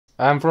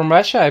I'm from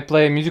Russia. I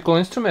play a musical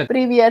instrument.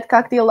 Привет,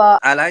 как дела?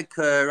 I like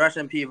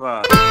Russian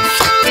people.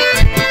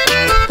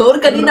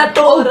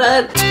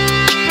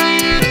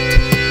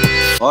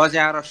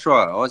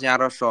 Очень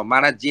хорошо,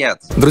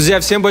 молодец. Друзья,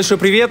 всем большой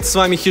привет, с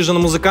вами Хижина,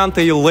 Музыканта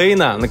и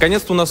Лейна.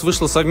 Наконец-то у нас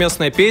вышла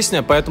совместная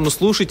песня, поэтому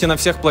слушайте на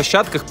всех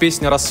площадках,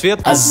 песня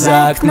 «Рассвет». А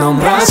за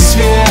окном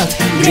рассвет,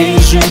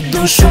 греет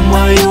душу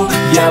мою,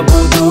 я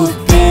буду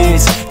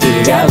петь,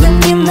 ты рядом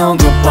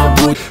немного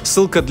побудь.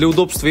 Ссылка для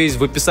удобства есть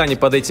в описании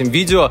под этим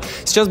видео.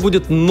 Сейчас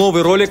будет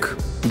новый ролик,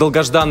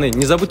 долгожданный.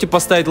 Не забудьте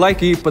поставить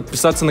лайк и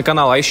подписаться на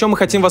канал. А еще мы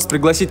хотим вас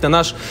пригласить на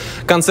наш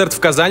концерт в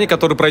Казани,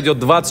 который пройдет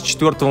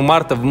 24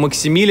 марта в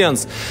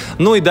Максимилианс.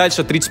 Ну и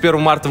дальше 31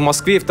 марта в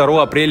Москве и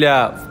 2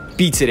 апреля в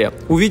Питере.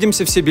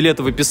 Увидимся, все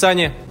билеты в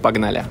описании.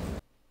 Погнали!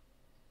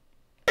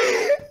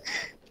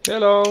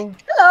 Hello.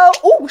 Hello.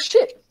 Oh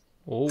shit.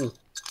 Oh.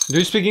 Do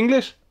you speak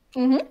English?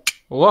 Mm-hmm.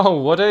 Wow,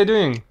 what are you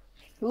doing?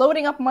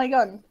 Loading up my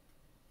gun.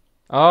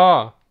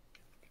 Oh.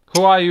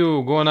 Who are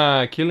you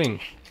gonna killing?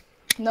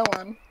 No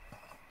one.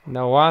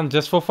 No one?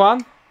 Just for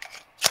fun?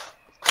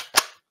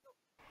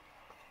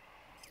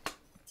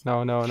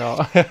 No.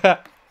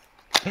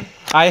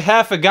 I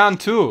have a gun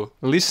too.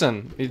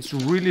 Listen, it's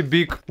really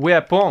big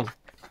weapon.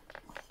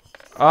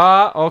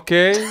 Ah,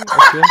 okay.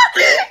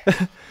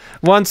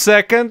 One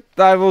second,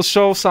 I will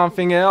show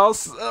something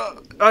else.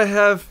 I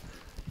have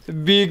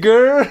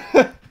bigger.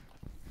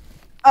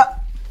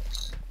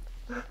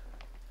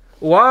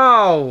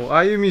 Wow,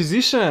 are you a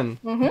musician?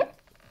 Mm-hmm.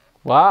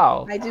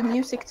 Wow. I do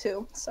music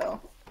too, so.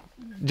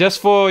 Just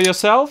for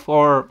yourself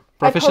or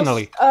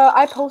professionally?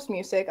 I post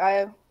music.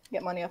 I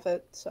get money off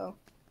it, so.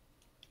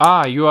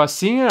 Ah, you are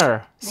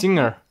singer.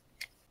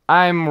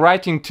 I'm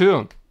writing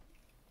too,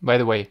 by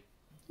the way.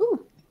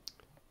 Ooh.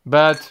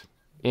 But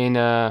in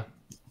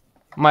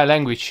my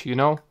language, you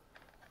know?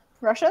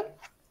 Russian?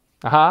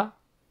 Uh-huh.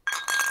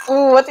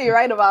 Ooh, what do you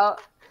write about?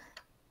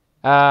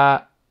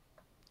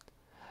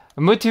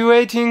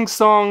 Motivating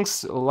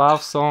songs,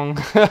 love song.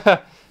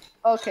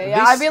 Okay,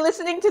 yeah, I've been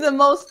listening to the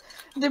most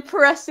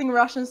depressing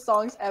Russian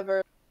songs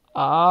ever.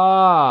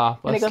 Ah,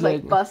 and it goes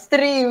like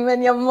 "Постри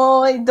меня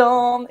мой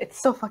дом." It's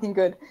so fucking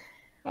good.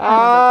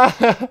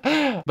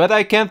 But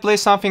I can play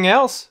something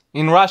else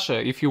in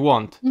Russia if you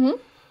want. Mm-hmm.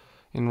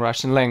 In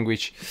Russian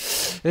language.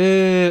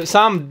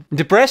 Some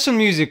depression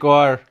music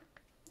or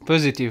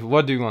positive?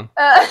 What do you want?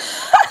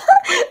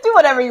 Do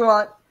whatever you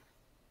want.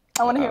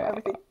 I want to hear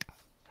everything.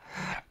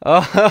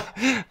 Oh,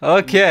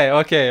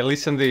 okay,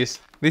 listen to this.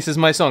 This is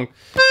my song.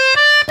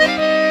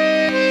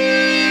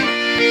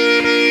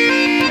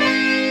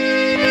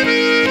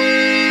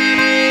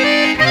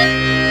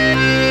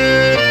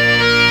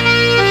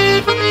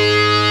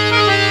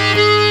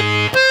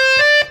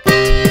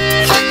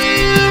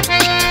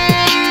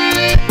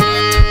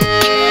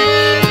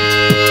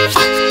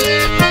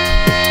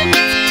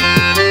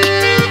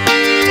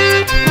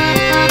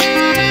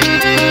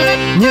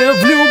 Не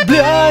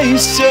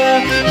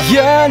влюбляйся,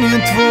 я не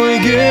твой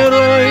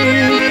герой.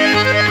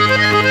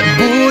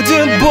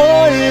 Будет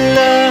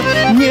больно,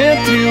 не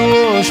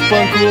тревожь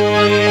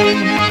покой.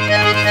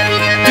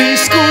 Ты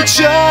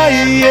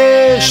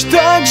скучаешь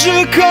так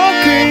же,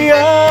 как и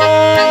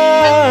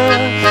я.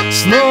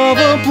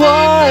 Снова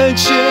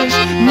плачешь,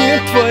 не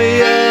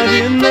твоя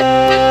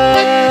вина.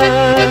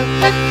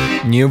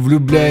 Не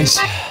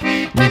влюбляйся,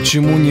 ни к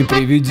чему не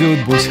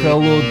приведет, будь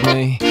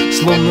холодной.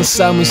 Словно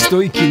самый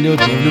стойкий лед,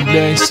 не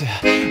влюбляйся.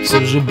 Все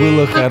же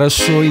было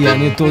хорошо, я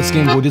не тот, с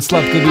кем будет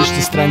сладко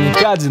вечно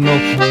странник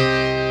одинокий.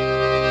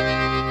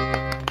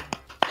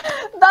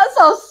 That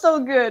sounds so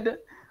good.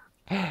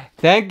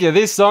 Thank you.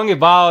 This song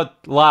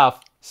about love.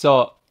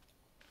 So,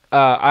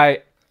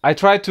 I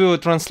try to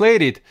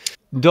translate it.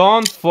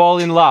 Don't fall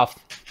in love.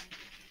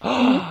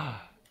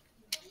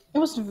 It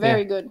was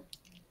very good.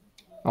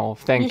 Oh,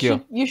 thank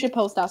you. You should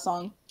post that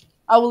song.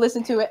 I will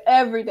listen to it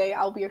every day.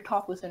 I'll be your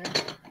top listener.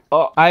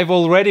 Oh, I've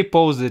already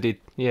posted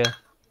it. Yeah.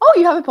 Oh,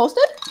 you haven't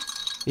posted?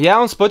 Yeah,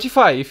 on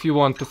Spotify if you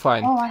want to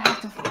find. Oh, I have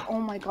to. Oh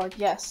my god,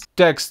 yes.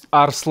 Text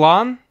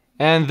Arslan,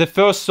 and the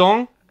first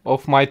song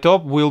of my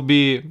top will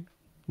be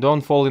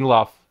 "Don't Fall in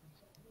Love."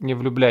 Не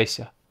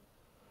влюбляйся.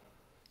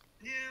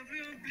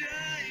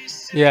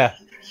 Yeah.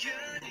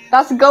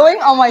 That's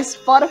going on my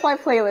Spotify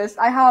playlist.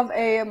 I have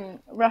a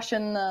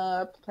Russian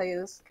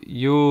playlist.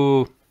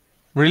 You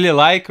really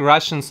like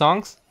Russian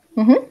songs?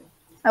 Mm-hmm.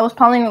 I was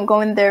planning on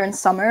going there in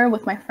summer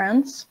with my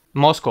friends.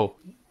 Moscow.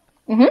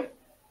 Mm-hmm.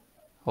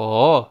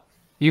 Oh,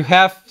 you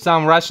have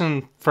some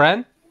Russian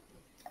friend?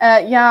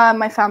 Yeah,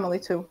 my family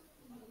too.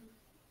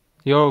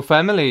 Your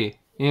family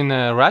in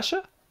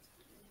Russia?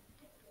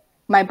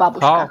 My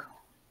babushka. How?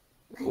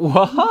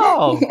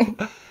 Wow!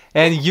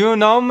 And you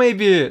know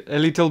maybe a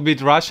little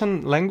bit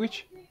Russian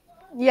language?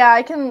 Yeah,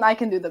 I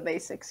can do the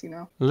basics, you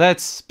know.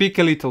 Let's speak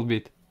a little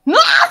bit.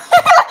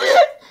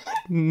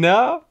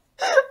 No?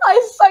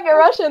 I suck at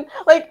Russian.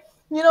 Like,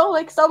 you know,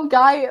 like some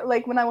guy,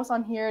 like when I was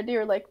on here, they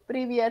were like,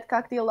 "Привет,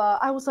 как дела?"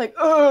 I was like,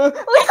 Like,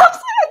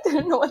 I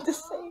didn't know what to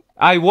say.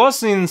 I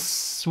was in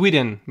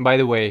Sweden, by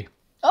the way.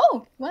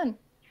 Oh, when?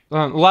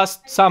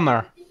 Last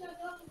summer.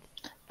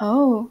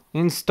 Oh.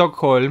 In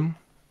Stockholm.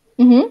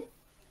 Mm-hmm.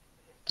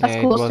 That's Yeah,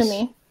 it close to was-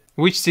 me.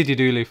 Which city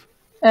do you live?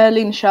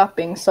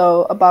 Linköping,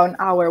 so about an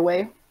hour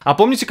away. А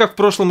помните, как в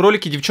прошлом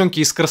ролике девчонки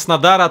из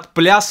Краснодара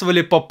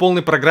отплясывали по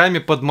полной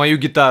программе под мою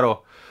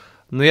гитару?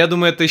 Но я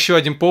думаю, это еще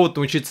один повод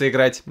научиться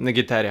играть на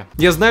гитаре.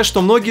 Я знаю,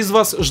 что многие из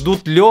вас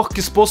ждут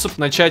легкий способ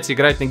начать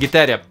играть на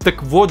гитаре.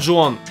 Так вот же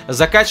он.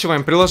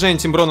 Закачиваем приложение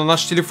Timbro на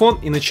наш телефон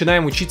и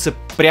начинаем учиться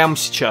прямо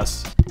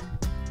сейчас.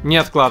 Не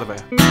откладывая.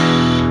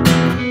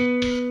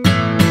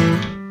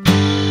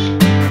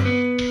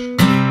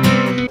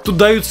 Тут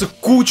даются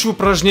куча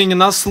упражнений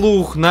на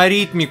слух, на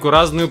ритмику,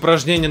 разные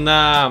упражнения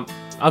на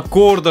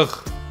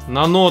аккордах,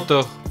 на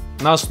нотах,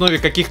 на основе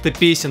каких-то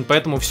песен,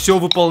 поэтому все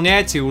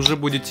выполняйте и уже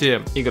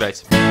будете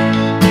играть.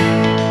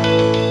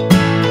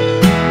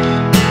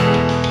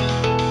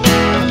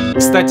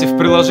 Кстати, в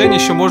приложении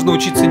еще можно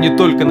учиться не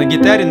только на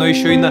гитаре, но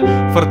еще и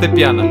на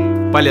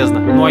фортепиано. Полезно.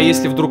 Ну а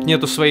если вдруг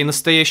нету своей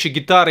настоящей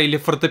гитары или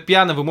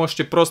фортепиано, вы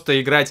можете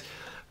просто играть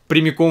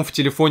прямиком в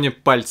телефоне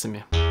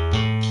пальцами.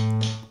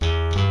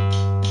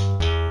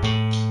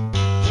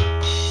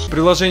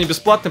 Приложение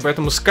бесплатное,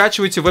 поэтому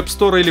скачивайте в App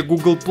Store или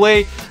Google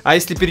Play. А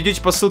если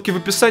перейдете по ссылке в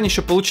описании,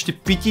 еще получите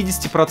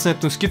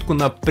 50% скидку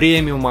на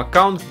премиум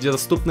аккаунт, где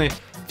доступны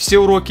все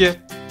уроки,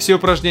 все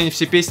упражнения,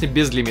 все песни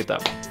без лимита.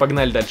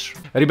 Погнали дальше.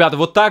 Ребята,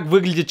 вот так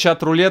выглядит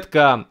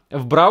чат-рулетка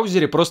в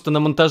браузере. Просто на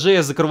монтаже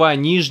я закрываю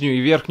нижнюю и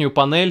верхнюю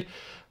панель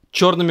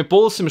черными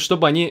полосами,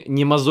 чтобы они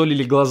не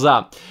мозолили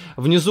глаза.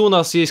 Внизу у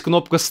нас есть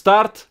кнопка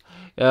 «Старт»,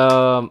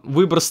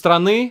 выбор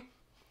страны,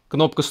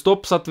 кнопка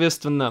 «Стоп»,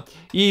 соответственно,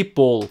 и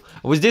пол.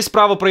 Вот здесь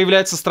справа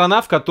проявляется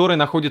страна, в которой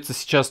находится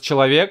сейчас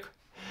человек.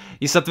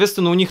 И,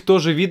 соответственно, у них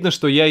тоже видно,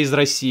 что я из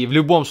России. В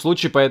любом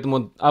случае,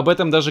 поэтому об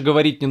этом даже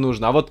говорить не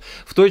нужно. А вот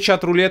в той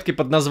чат-рулетке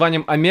под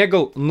названием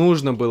 «Омегал»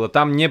 нужно было.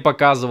 Там не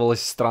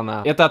показывалась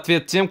страна. Это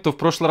ответ тем, кто в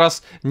прошлый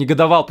раз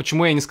негодовал,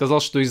 почему я не сказал,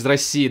 что из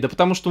России. Да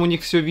потому что у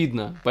них все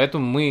видно.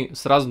 Поэтому мы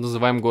сразу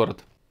называем город.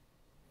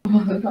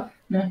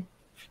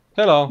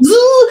 Hello.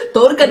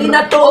 Torka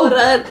dina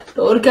tårar,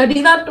 torka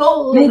dina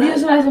tårar. Nej, det är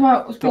sådär som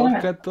att spela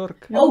med.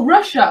 Торка. Oh,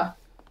 Russia!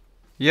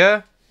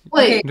 Yeah?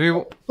 Play, Do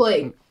you...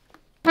 play.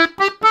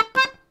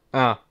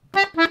 Ah.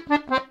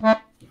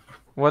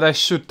 What I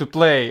should to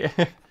play?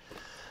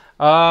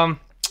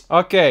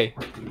 Okay.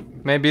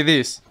 Maybe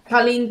this.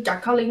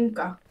 Kalinka,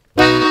 kalinka.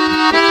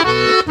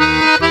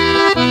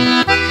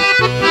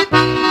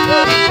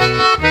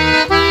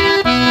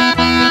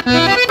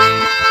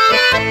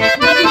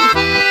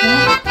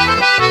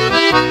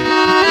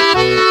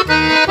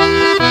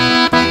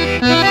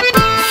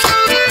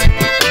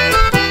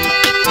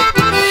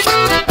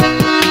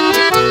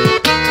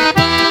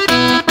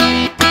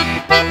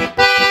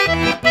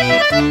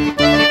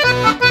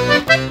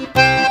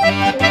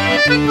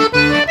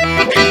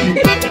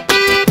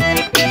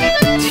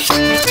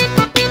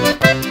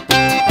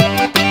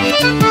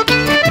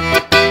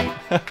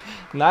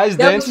 Nice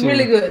That was dancing.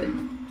 really good.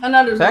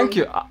 Another Thank song.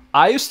 you.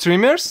 Are you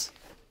streamers?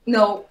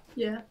 No.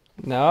 Yeah.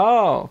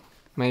 No.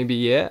 Maybe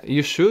yeah.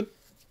 You should.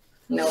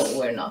 No,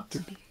 we're not.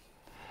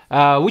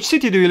 Which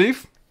city do you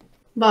live?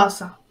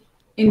 Vasa.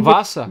 In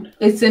Vasa.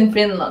 It's in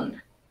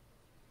Finland.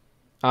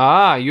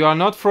 Ah, you are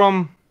not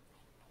from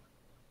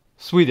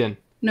Sweden.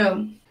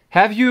 No.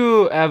 Have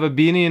you ever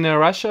been in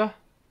Russia?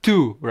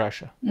 To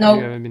Russia? No. Have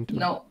you ever been to?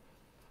 No.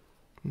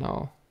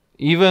 No.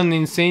 Even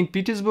in St.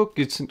 Petersburg,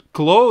 it's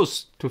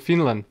close to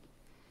Finland.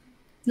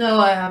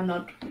 No, I have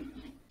not.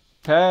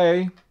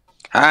 Hey.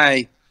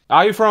 Hi.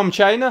 Are you from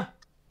China?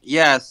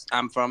 Yes,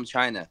 I'm from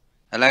China.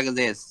 I like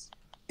this.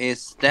 It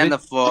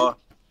stands for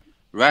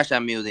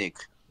Russian music.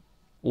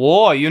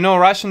 Whoa, you know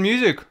Russian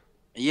music?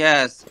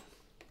 Yes.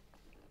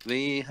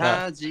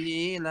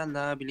 Выходила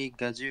на берег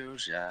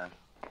Гадюша.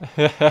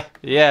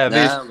 Yeah,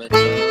 this.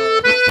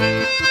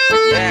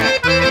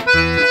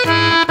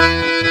 Yeah.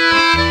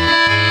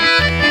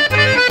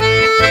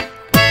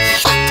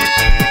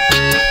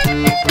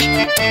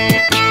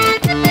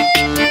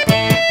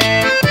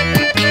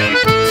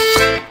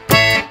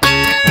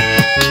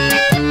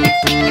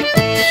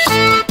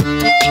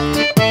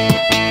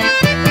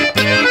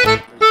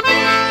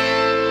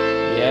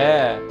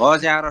 Yeah.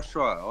 Очень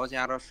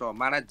хорошо,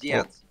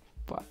 молодец.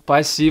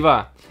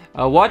 Спасибо.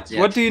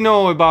 What do you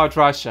know about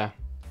Russia?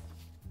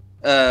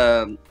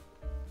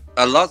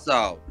 A lot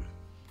of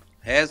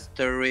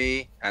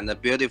history and a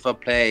beautiful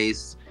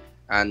place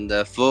and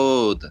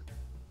food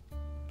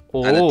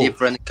and a Oh.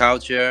 different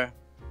culture.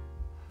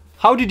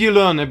 How did you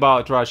learn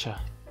about Russia?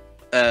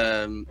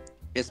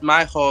 It's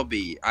my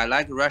hobby. I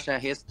like Russian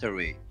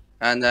history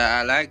and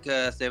I like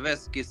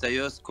Советский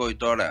Союз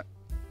культура.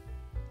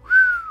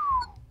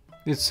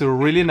 It's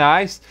really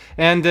nice.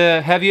 And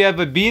have you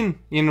ever been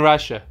in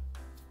Russia?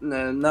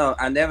 No,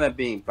 I never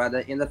been, but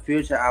in the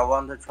future I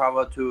want to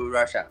travel to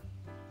Russia.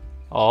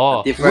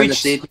 Oh, Different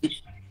which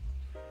cities.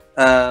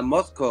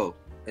 Moscow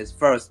is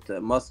first.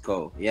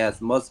 Moscow, yes,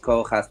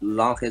 Moscow has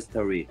long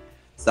history.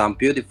 Some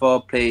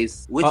beautiful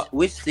place.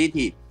 Which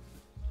city?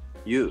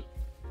 You?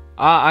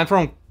 I'm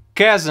from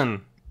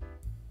Kazan.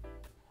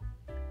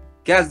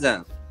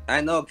 Kazan.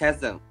 I know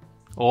Kazan.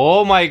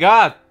 Oh my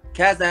God!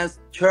 Kazan's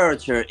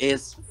church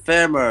is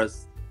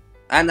famous,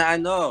 and I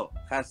know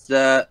has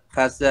a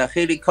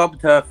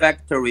helicopter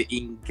factory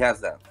in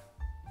Kazan.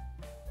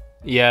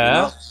 Yeah. You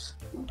know?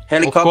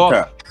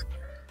 Helicopter.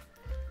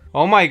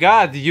 Oh my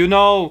God! You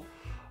know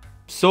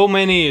so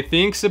many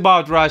things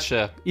about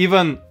Russia,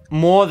 even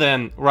more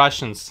than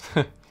Russians.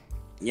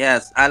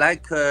 Yes, I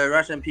like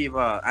Russian people.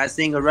 I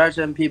think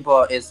Russian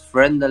people is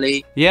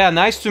friendly. Yeah,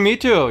 nice to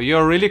meet you.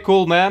 You're really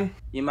cool, man.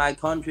 In my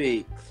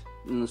country,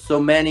 so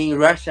many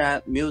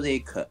Russian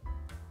music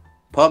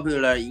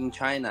popular in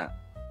China.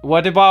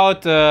 What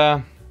about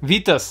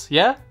Vitas?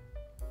 Yeah.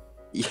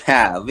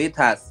 Yeah,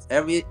 Vitas.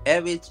 Every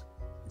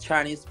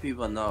Chinese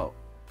people know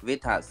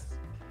Vitas.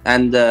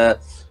 And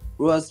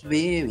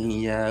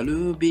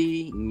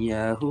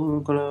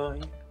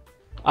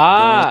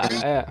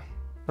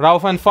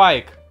Rauf and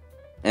Fike.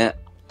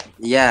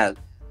 Yeah,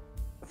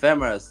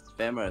 famous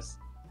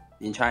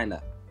in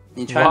China.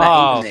 In China,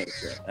 Wow.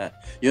 internet.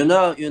 You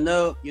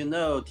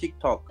know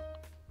TikTok.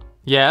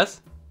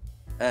 Yes.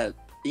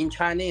 In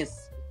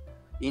Chinese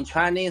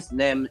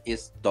name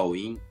is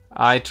Douyin.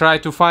 I try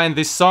to find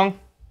this song.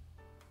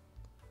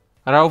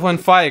 Rauf and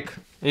Fike.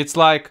 It's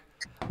like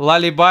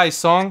lullaby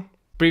song.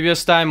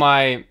 Previous time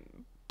I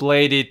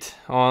played it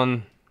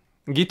on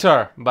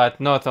guitar, but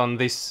not on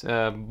this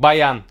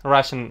баян,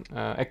 Russian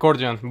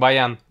accordion,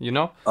 баян, you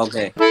know?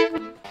 Okay.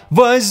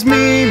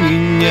 Возьми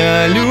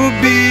меня,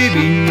 люби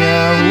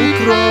меня,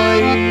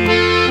 укрой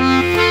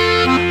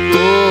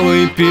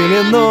той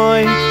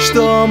пеленой,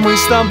 что мы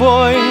с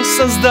тобой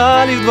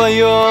создали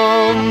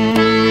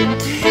вдвоем.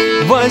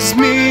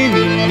 Возьми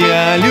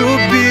меня,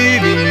 люби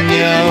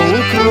меня,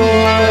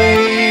 укрой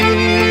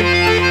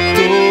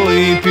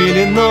той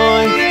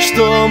пеленой,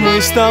 что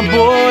мы с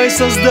тобой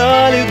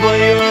создали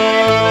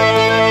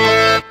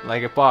вдвоем.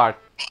 Like a part.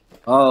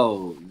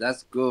 Oh,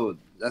 that's good.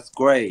 That's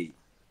great.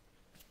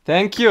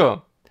 Thank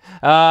you.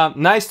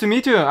 Nice to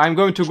meet you. I'm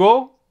going to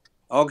go.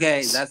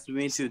 Okay, that's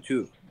me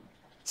too.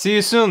 See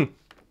you soon.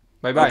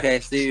 Bye bye. Okay,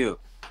 see you.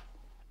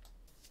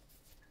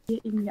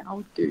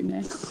 Hello.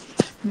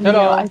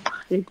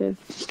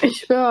 Ich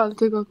schwöre,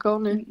 Digga, gar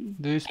nicht.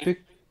 Do you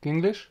speak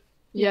English?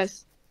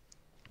 Yes.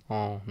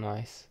 Oh,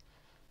 nice.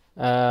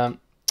 I'm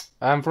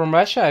from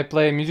Russia. I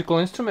play a musical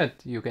instrument.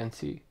 You can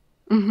see.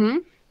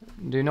 Mhm.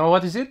 Do you know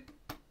what is it?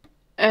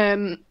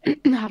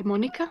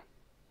 Harmonica?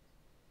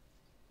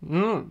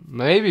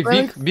 Maybe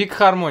Right. big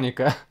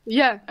harmonica.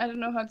 Yeah. I don't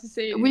know how to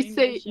say it. in We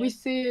English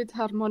say yet. it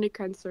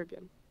harmonica in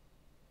Serbian.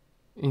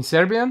 In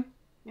Serbian?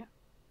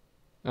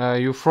 Yeah.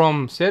 You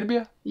from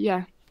Serbia?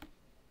 Yeah.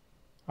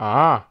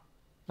 Ah,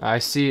 I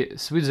see.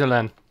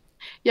 Switzerland.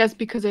 Yes,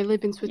 because I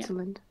live in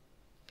Switzerland.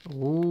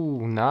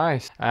 Ooh,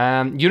 nice.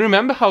 You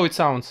remember how it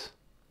sounds?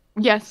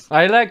 Yes.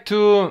 I like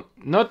to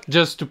not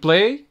just to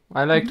play.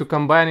 I like to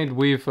combine it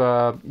with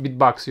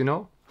beatbox. You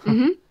know.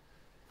 Mhm.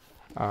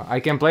 I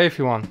can play if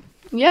you want.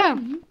 Yeah.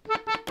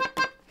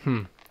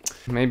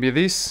 Maybe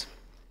this.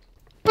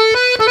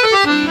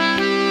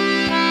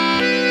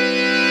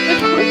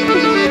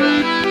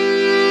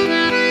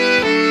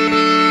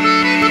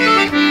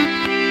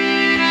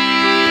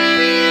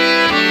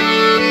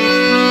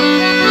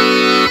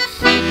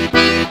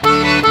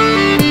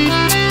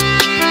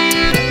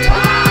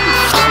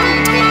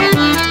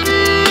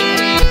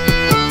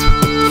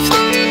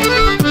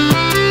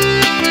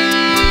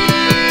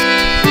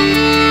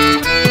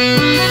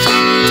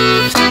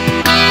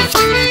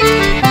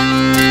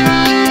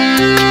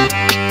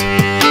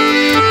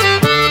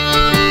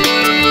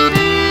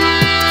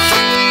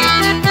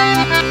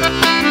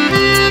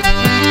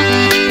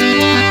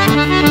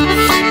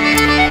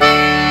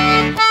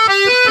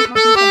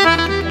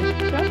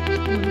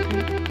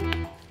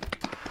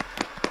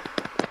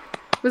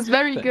 It was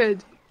very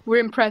good. We're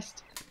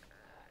impressed.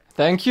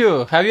 Thank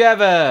you. Have you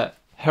ever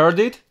heard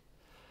it?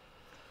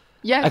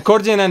 Yes.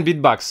 Accordion and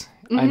beatbox.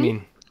 I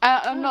mean,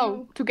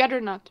 No,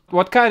 together not.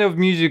 what kind of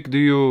music do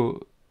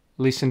you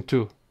listen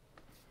to?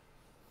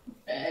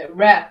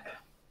 Rap.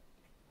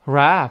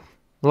 Rap,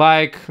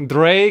 like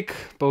Drake,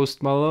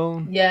 Post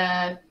Malone.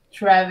 Yeah,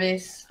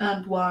 Travis,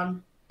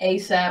 Antoine,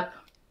 ASAP.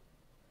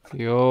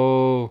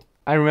 Yo,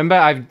 I remember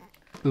I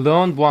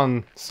learned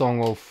one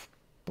song of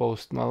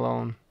Post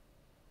Malone.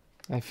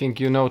 I think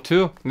you know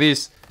too.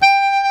 This.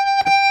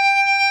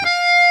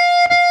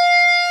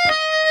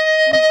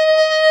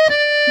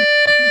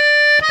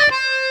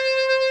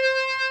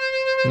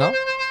 No?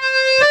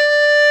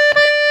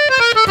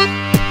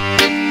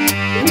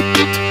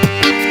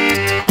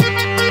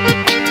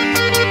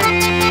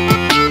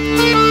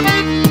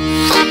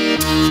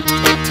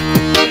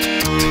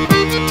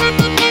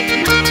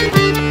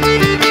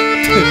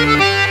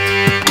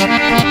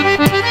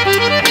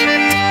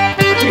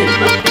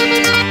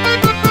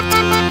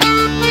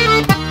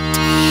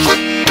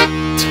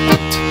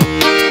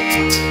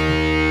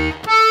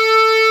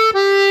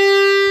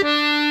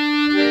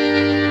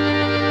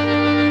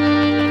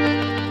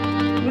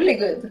 Really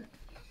good.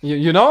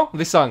 You know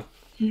this song?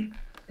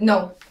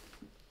 No.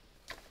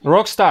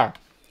 Rockstar.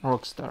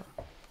 Rockstar.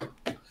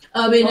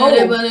 I've been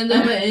living in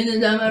the main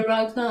and I'm a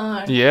rock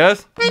star.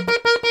 Yes.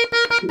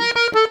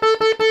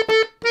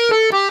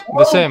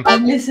 The same.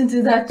 I've listened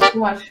to that too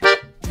much.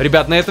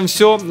 Ребят, на этом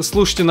все.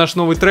 Слушайте наш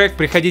новый трек,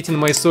 приходите на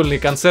мои сольные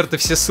концерты,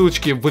 все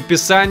ссылочки в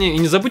описании. И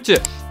не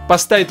забудьте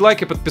поставить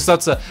лайк и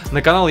подписаться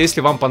на канал,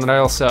 если вам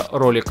понравился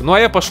ролик. Ну а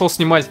я пошел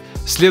снимать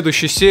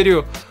следующую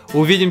серию.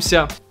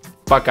 Увидимся.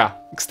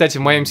 Пока. Кстати,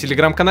 в моем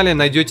телеграм-канале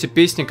найдете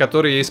песни,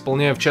 которые я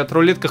исполняю в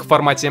чат-рулетках в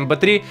формате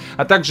MP3,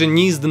 а также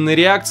неизданные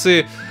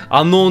реакции,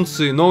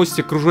 анонсы,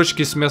 новости,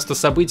 кружочки с места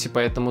событий,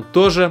 поэтому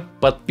тоже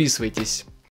подписывайтесь.